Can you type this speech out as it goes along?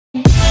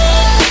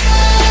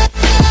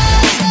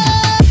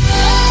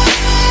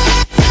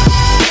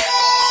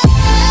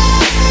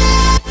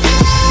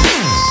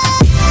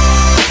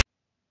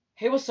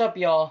up,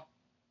 y'all?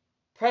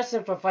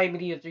 Preston for Fight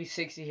Media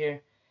 360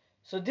 here.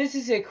 So this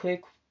is a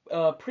quick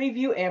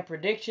preview and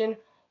prediction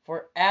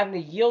for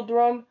Avni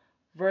Yildirim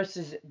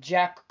versus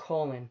Jack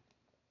Cullen.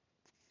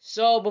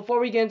 So before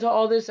we get into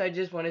all this, I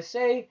just want to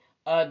say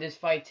this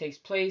fight takes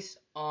place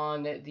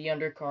on the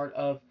undercard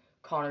of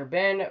Conor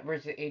Benn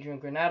versus Adrian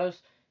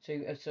Granados. So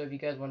if you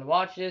guys want to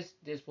watch this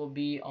will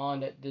be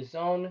on the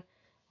Zone,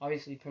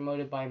 obviously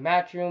promoted by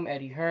Matchroom,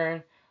 Eddie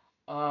Hearn.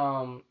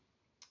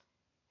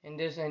 And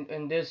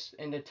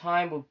the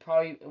time will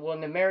probably, well,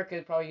 in America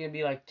it's probably gonna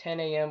be like 10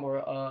 a.m.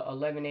 or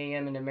 11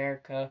 a.m. in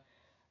America.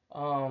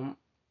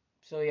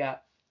 So yeah.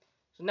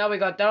 So now we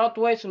got that out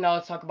the way. So now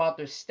let's talk about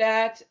their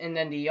stats and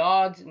then the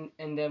odds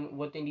and then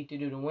what they need to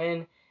do to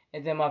win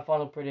and then my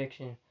final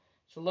prediction.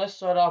 So let's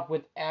start off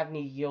with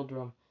Avni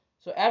Yildirim.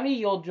 So Avni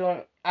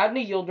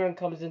Yildirim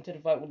comes into the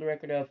fight with a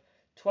record of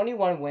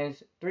 21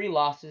 wins, 3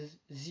 losses,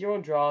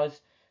 0 draws,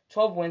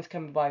 12 wins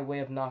coming by way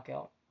of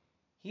knockout.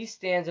 He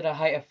stands at a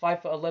height of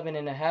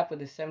 5'11.5"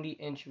 with a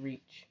 70-inch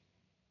reach.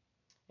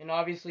 And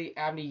obviously,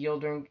 Avni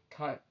Yildirim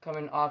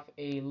coming off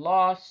a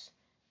loss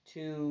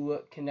to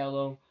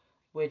Canelo,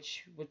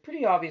 which was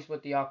pretty obvious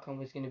what the outcome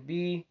was going to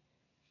be.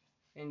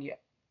 And yeah.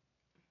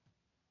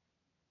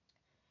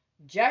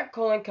 Jack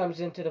Cullen comes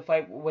into the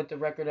fight with a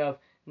record of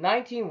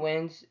 19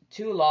 wins,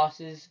 2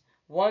 losses,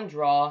 1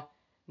 draw,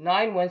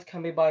 9 wins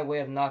coming by way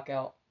of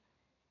knockout.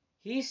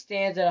 He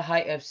stands at a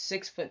height of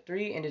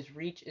 6'3" and his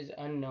reach is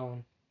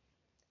unknown.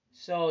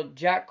 So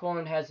Jack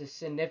Cullen has a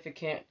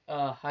significant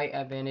height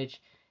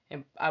advantage,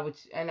 and I would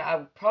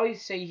probably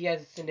say he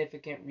has a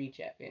significant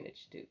reach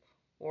advantage too,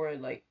 or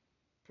like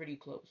pretty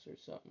close or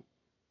something.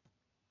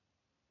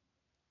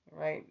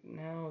 Right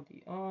now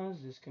the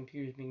odds. This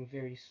computer is being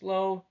very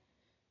slow,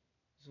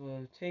 so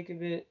it'll take a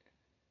bit.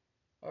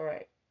 All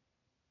right.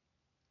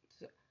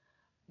 So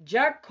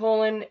Jack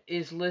Cullen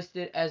is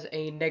listed as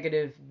a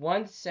negative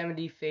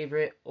 170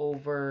 favorite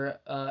over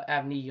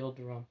Avni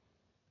Yildirim.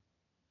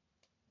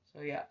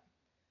 So yeah.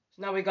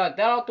 So now we got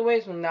that out the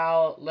way, so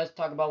now let's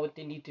talk about what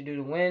they need to do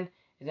to win,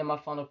 and then my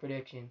final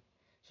prediction.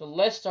 So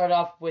let's start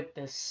off with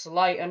the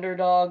slight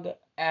underdog,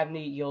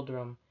 Avni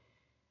Yildirim.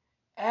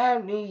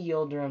 Avni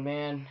Yildirim,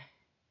 man.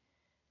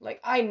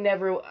 Like, I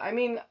never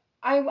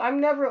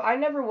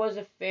was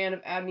a fan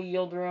of Avni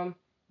Yildirim,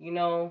 you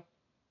know.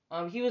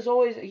 He was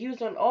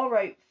an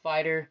alright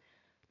fighter,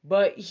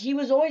 but he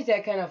was always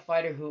that kind of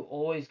fighter who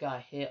always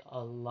got hit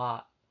a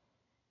lot,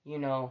 you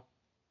know.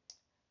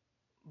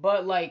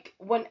 But, like,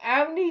 when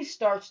Avni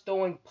starts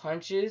throwing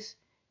punches,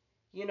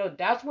 you know,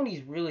 that's when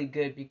he's really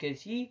good because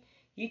he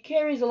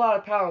carries a lot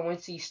of power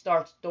once he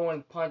starts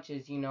throwing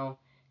punches, you know.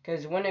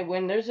 Because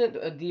when there's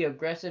the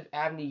aggressive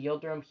Avni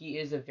Yildirim, he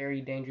is a very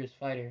dangerous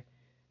fighter.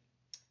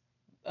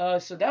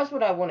 So that's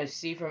what I want to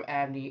see from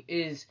Avni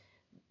is,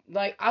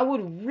 like, I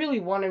would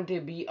really want him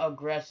to be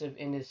aggressive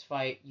in this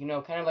fight, you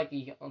know, kind of like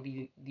the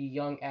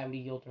young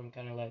Avni Yildirim,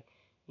 kind of like,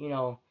 you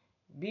know,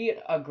 be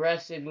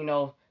aggressive, you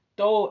know,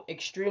 throw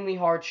extremely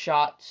hard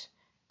shots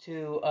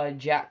to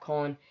Jack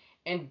Cullen,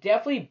 and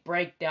definitely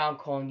break down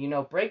Cullen. You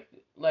know, break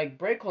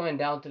Cullen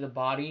down to the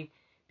body,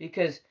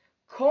 because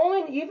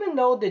Cullen, even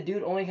though the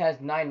dude only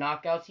has 9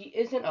 knockouts, he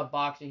isn't a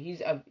boxer. He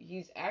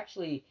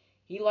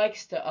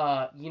likes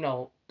to you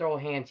know, throw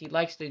hands. He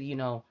likes to, you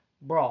know,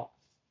 brawl.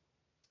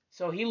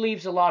 So he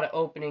leaves a lot of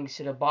openings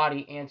to the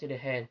body and to the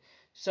head.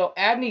 So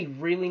Avni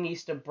really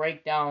needs to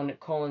break down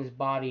Cullen's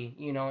body,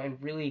 you know, and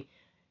really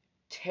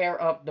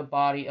tear up the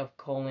body of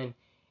Cullen,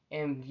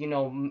 and you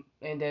know,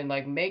 and then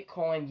like make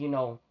Cullen, you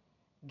know,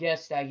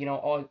 guess that, you know,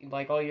 all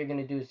you're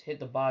gonna do is hit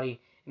the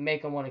body and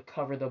make him want to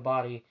cover the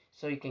body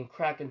so you can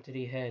crack him to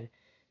the head,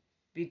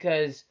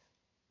 because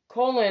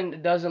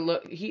Cullen doesn't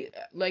look he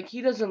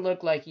doesn't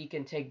look like he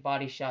can take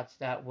body shots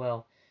that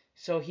well.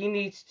 So he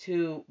needs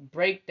to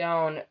break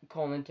down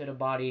Cullen to the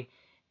body,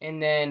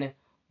 and then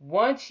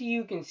once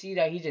you can see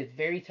that he's just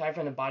very tired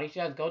from the body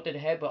shots, go to the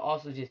head, but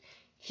also just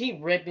keep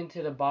ripping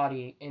to the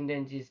body, and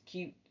then just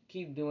keep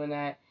doing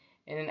that,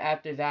 and then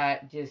after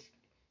that, just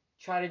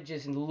try to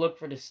just look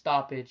for the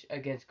stoppage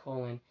against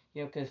Cullen,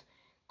 you know, because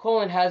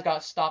Cullen has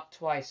got stopped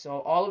twice, so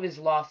all of his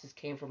losses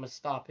came from a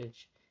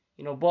stoppage.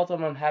 You know, both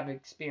of them have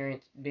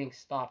experience being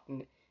stopped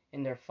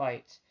in their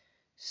fights.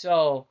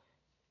 So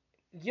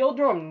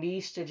Yildirim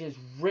needs to just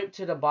rip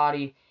to the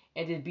body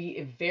and to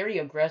be very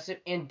aggressive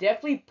and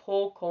definitely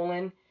pull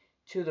Cullen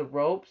to the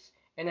ropes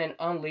and then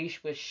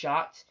unleash with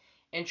shots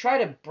and try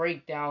to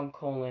break down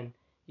Cullen.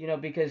 You know,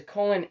 because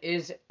Cullen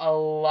is a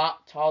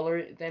lot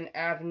taller than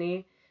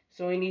Avni,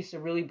 so he needs to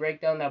really break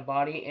down that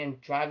body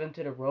and drive him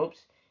to the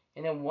ropes,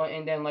 and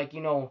then like,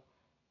 you know,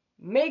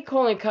 make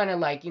Cullen kind of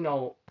like, you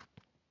know,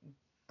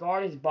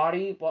 guard his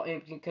body,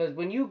 because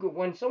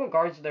when someone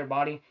guards their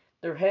body,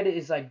 their head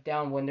is like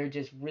down when they're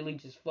just really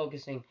just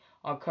focusing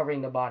on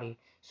covering the body.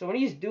 So when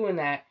he's doing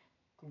that,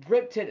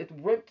 rip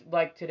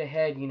like to the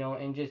head, you know,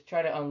 and just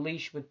try to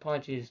unleash with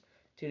punches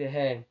to the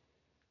head.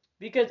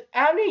 Because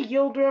Avni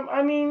Yildirim,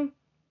 I mean,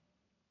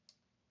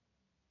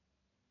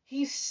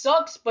 he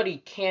sucks, but he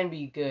can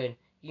be good.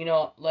 You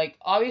know, like,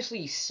 obviously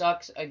he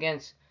sucks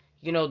against,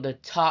 the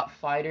top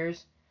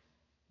fighters.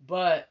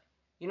 But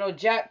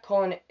Jack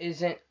Cullen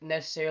isn't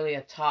necessarily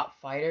a top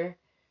fighter,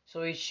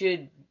 so it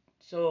should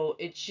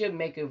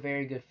make a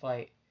very good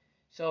fight.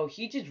 So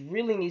he just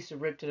really needs to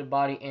rip to the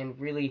body and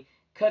really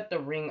cut the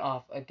ring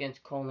off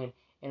against Cullen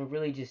and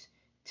really just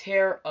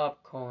tear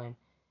up Cullen.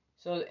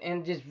 So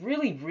and just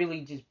really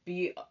just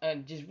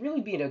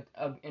really be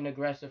an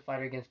aggressive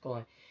fighter against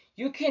Cullen.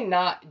 You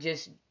cannot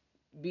just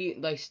be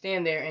like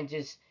stand there and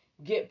just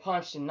get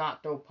punched and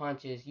not throw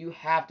punches. You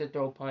have to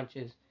throw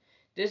punches.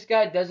 This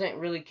guy doesn't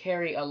really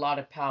carry a lot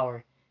of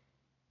power.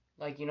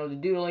 Like, the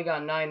dude only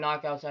got 9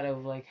 knockouts out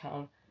of like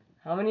how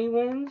many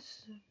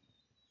wins?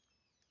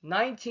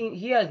 19.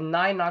 He has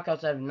 9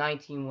 knockouts out of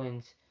 19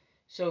 wins.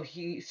 So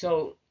he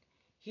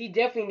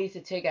definitely needs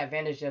to take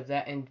advantage of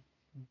that and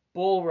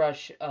bull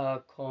rush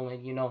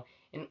Cullen,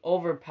 and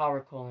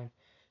overpower Cullen.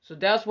 So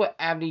that's what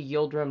Avni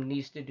Yildirim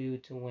needs to do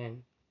to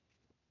win.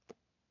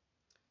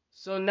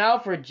 So now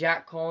for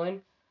Jack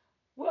Cullen.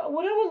 What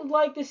I would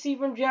like to see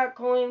from Jack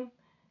Cullen,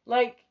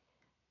 like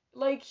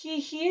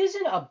he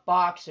isn't a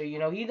boxer,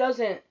 he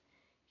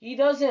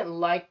doesn't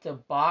like to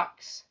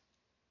box,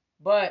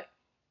 but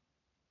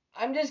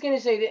I'm just gonna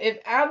say that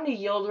if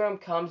Avni Yildirim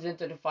comes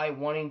into the fight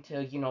wanting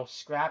to,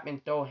 scrap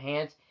and throw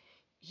hands,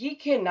 he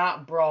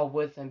cannot brawl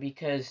with him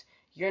because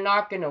you're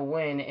not gonna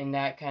win in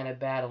that kind of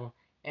battle.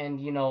 And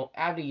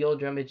Avni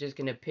Yildirim is just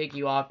gonna pick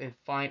you off and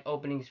find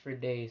openings for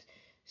days.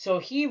 So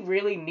he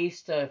really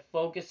needs to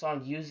focus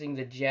on using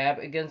the jab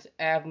against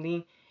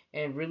Avni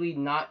and really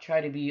not try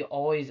to be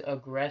always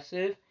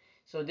aggressive.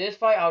 So this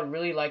fight, I would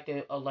really like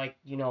to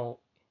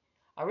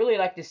I really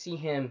like to see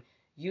him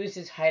use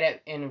his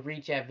height and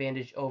reach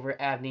advantage over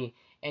Avni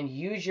and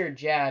use your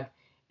jab,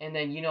 and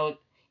then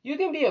you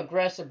can be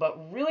aggressive,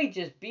 but really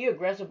just be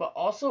aggressive, but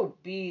also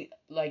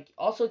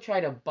also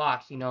try to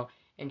box,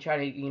 and try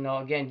to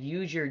again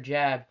use your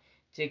jab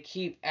to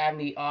keep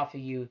Avni off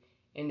of you,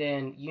 and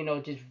then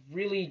just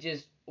really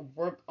just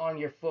work on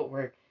your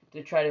footwork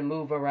to try to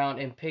move around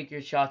and pick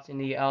your shots in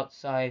the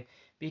outside,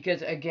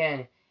 because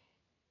again,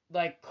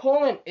 like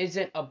Cullen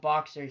isn't a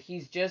boxer.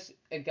 He's just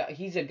a guy.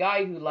 He's a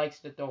guy who likes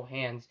to throw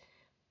hands,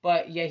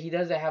 but yeah, he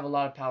doesn't have a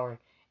lot of power.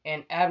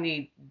 And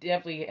Avni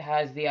definitely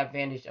has the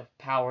advantage of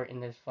power in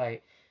this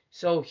fight.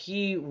 So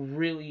he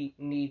really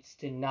needs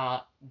to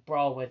not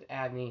brawl with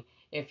Avni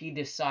if he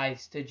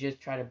decides to just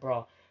try to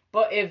brawl.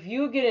 But if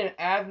you get an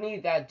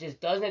Avni that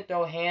just doesn't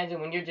throw hands, and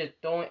when you're just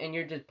throwing and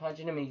you're just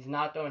punching him and he's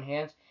not throwing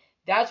hands,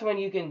 that's when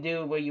you can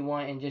do what you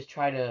want and just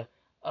try to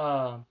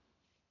uh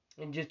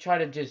just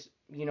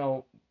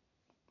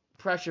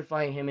pressure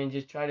fight him and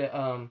just try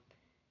to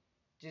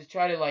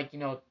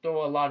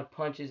throw a lot of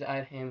punches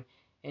at him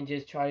and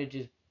just try to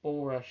just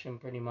bull rush him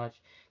pretty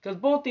much, because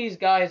both these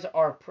guys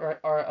are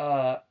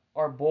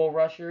bull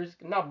rushers,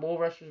 not bull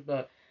rushers,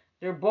 but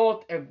they're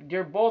both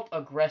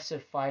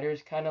aggressive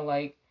fighters, kind of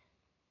like,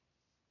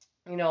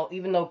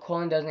 even though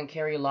Cullen doesn't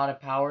carry a lot of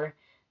power,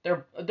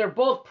 they're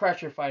both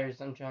pressure fighters.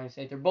 I'm trying to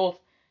say they're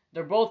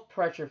both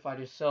pressure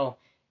fighters. So,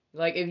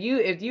 like if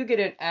you get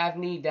an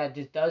Avni that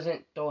just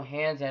doesn't throw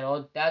hands at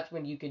all, that's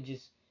when you could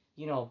just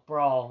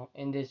brawl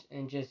and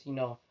just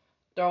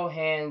throw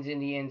hands in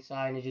the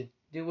inside and just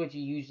do what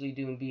you usually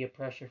do and be a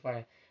pressure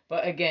fighter.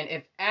 But again,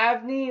 if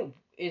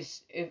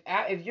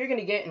you're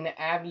gonna get an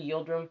Avni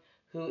Yildirim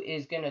who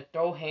is gonna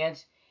throw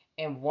hands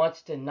and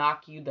wants to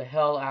knock you the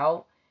hell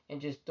out and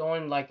just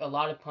throwing like a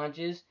lot of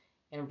punches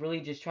and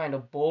really just trying to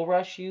bull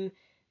rush you,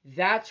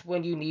 that's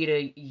when you need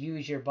to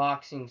use your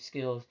boxing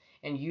skills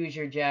and use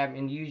your jab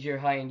and use your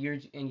height and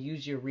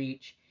use your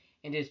reach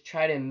and just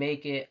try to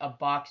make it a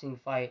boxing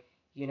fight,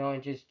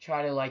 and just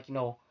try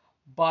to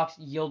box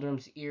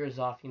Yildirim's ears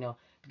off,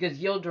 because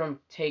Yildirim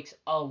takes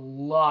a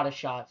lot of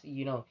shots,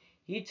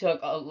 He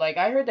took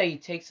I heard that he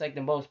takes like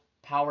the most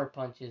power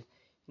punches.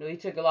 He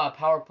took a lot of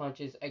power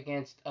punches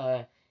against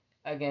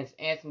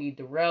Anthony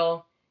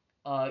Durrell,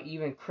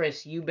 even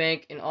Chris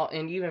Eubank,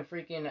 and even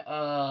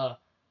freaking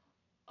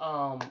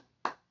um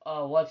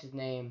what's his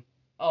name?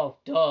 Oh,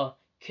 duh,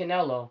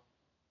 Canelo.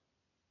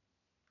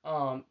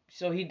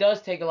 So he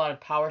does take a lot of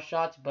power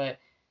shots, but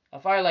a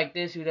fighter like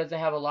this who doesn't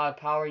have a lot of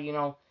power,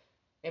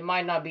 it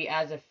might not be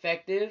as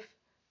effective.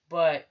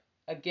 But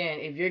again,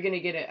 if you're gonna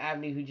get an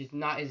Avni who just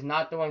not is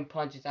not throwing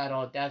punches at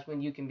all, that's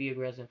when you can be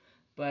aggressive.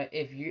 But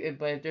if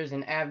there's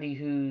an Avni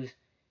who's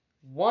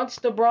wants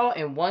to brawl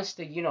and wants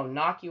to,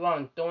 knock you out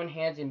and throwing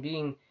hands and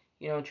being,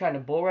 trying to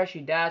bull rush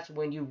you, that's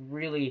when you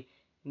really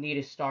need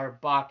to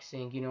start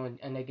boxing,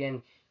 and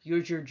again,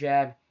 use your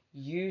jab,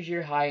 use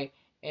your height,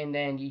 and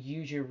then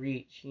use your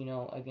reach,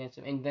 against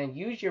him. And then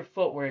use your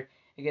footwork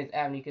against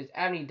Avni, because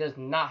Avni does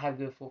not have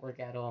good footwork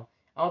at all.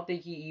 I don't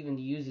think he even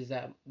uses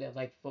that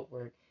like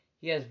footwork.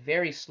 He has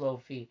very slow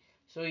feet.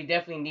 So he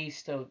definitely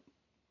needs to,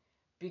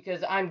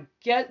 because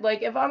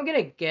if I'm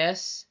gonna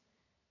guess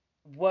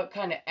what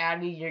kind of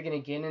Avni you're gonna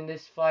get in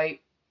this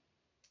fight,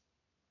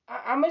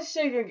 I'm gonna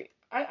say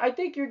I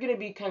think you're gonna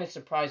be kind of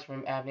surprised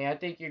from Avni. I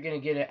think you're gonna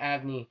get an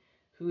Avni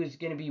who is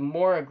gonna be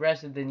more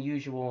aggressive than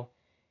usual.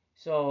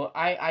 So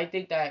I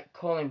think that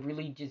Cullen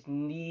really just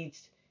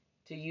needs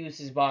to use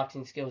his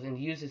boxing skills and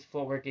use his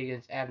footwork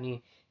against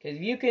Avni. Because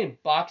if you can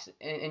box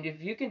and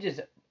if you can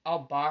just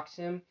outbox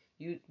him,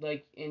 you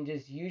like and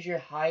just use your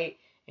height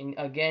and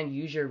again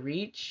use your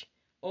reach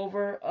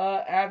over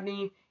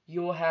Avni,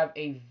 you will have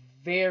a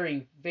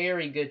very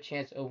very good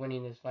chance of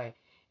winning this fight.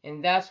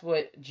 And that's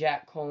what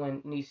Jack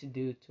Cullen needs to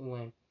do to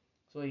win.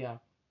 So yeah.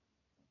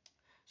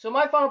 So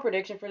my final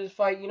prediction for this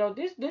fight,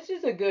 this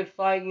is a good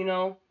fight,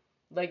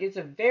 like it's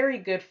a very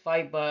good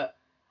fight, but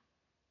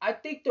I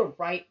think the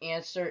right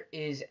answer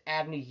is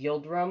Avni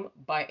Yildirim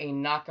by a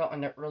knockout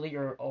in the early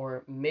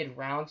or mid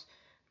rounds.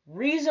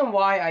 Reason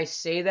why I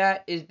say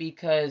that is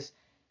because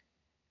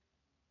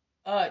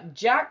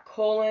Jack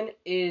Cullen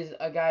is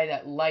a guy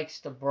that likes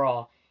to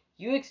brawl.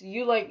 You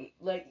you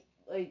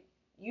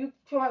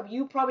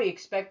probably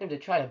expect him to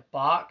try to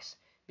box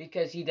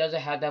because he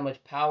doesn't have that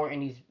much power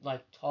and he's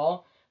like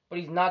tall, but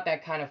he's not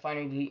that kind of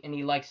fighter and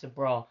he likes to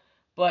brawl.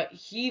 But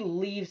he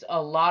leaves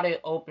a lot of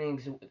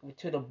openings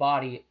to the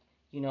body,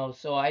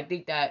 So I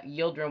think that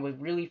Yildirim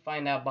would really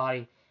find that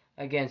body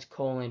against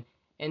Cullen,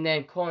 and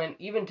then Cullen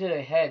even to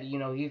the head,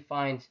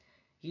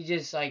 he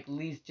just like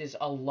leaves just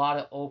a lot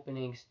of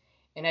openings,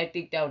 and I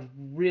think that would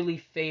really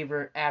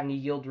favor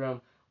Avni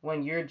Yildirim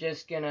when you're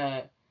just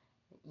gonna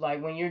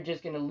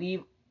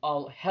leave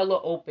a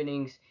hella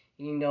openings,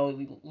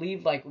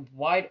 leave like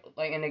wide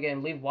like and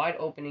again leave wide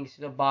openings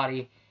to the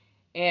body,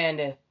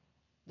 and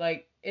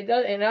like it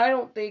does, and I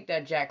don't think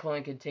that Jack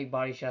Cullen can take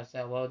body shots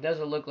that well. It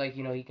doesn't look like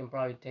he can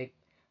probably take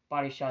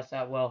body shots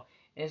that well,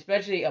 and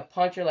especially a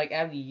puncher like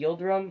Avni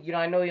Yildirim.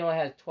 I know he only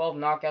has 12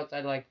 knockouts out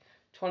of like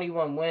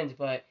 21 wins,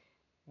 but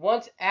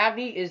once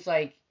Avni is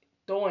like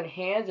throwing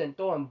hands and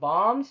throwing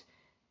bombs,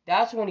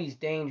 that's when he's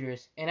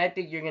dangerous. And I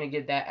think you're gonna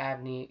get that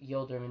Avni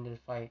Yildirim into the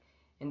fight,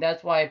 and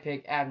that's why I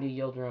picked Avni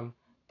Yildirim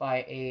by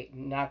a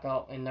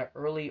knockout in the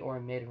early or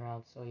mid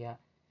round. So yeah.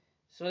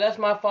 So that's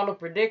my final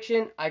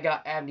prediction. I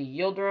got Avni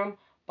Yildirim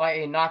by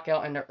a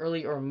knockout in the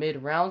early or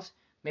mid rounds.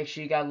 Make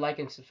sure you guys like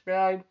and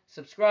subscribe.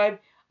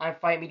 I'm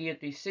Fight Media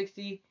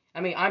 360.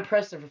 I'm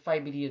Preston for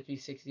Fight Media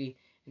 360.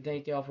 And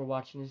thank you all for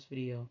watching this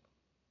video.